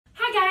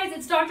guys,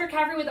 it's Dr.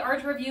 Caffrey with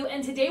Art Review,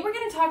 and today we're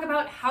going to talk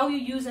about how you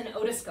use an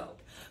otoscope.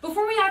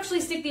 Before we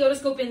actually stick the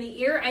otoscope in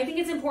the ear, I think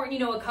it's important you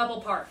know a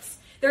couple parts.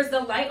 There's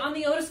the light on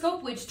the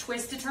otoscope, which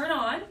twists to turn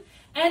on,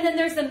 and then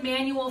there's the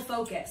manual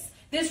focus.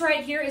 This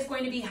right here is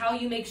going to be how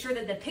you make sure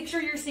that the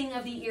picture you're seeing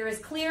of the ear is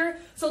clear,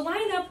 so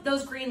line up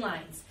those green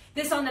lines.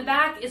 This on the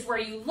back is where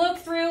you look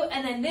through,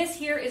 and then this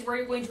here is where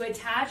you're going to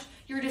attach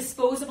your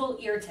disposable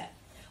ear tip.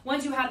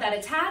 Once you have that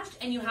attached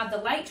and you have the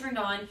light turned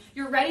on,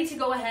 you're ready to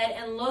go ahead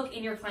and look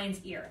in your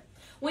client's ear.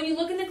 When you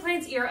look in the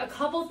client's ear, a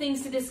couple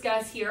things to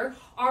discuss here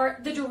are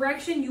the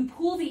direction you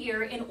pull the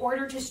ear in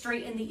order to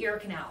straighten the ear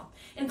canal.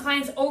 In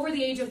clients over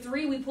the age of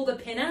 3, we pull the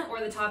pinna,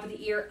 or the top of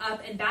the ear,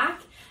 up and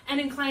back.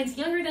 And in clients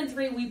younger than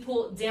 3, we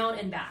pull down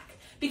and back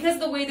because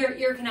of the way their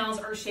ear canals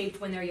are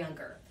shaped when they're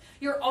younger.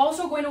 You're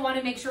also going to want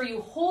to make sure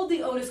you hold the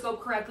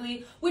otoscope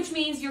correctly, which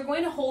means you're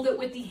going to hold it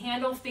with the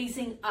handle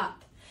facing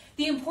up.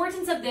 The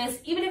importance of this,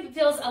 even if it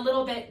feels a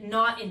little bit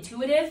not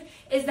intuitive,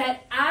 is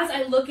that as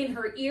I look in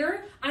her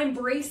ear, I'm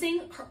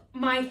bracing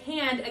my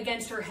hand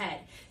against her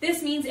head.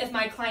 This means if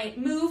my client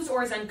moves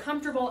or is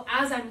uncomfortable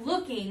as I'm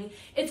looking,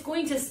 it's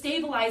going to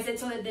stabilize it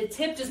so that the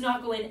tip does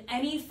not go in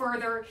any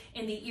further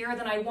in the ear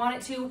than I want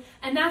it to,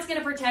 and that's going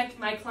to protect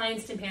my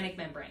client's tympanic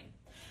membrane.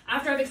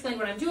 After I've explained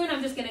what I'm doing,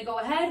 I'm just going to go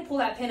ahead, pull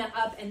that pinna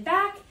up and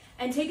back,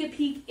 and take a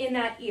peek in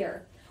that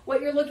ear.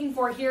 What you're looking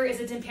for here is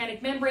a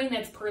tympanic membrane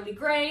that's pearly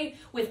gray,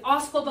 with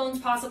ossicle bones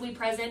possibly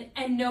present,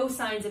 and no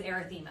signs of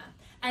erythema.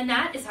 And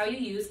that is how you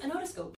use an otoscope.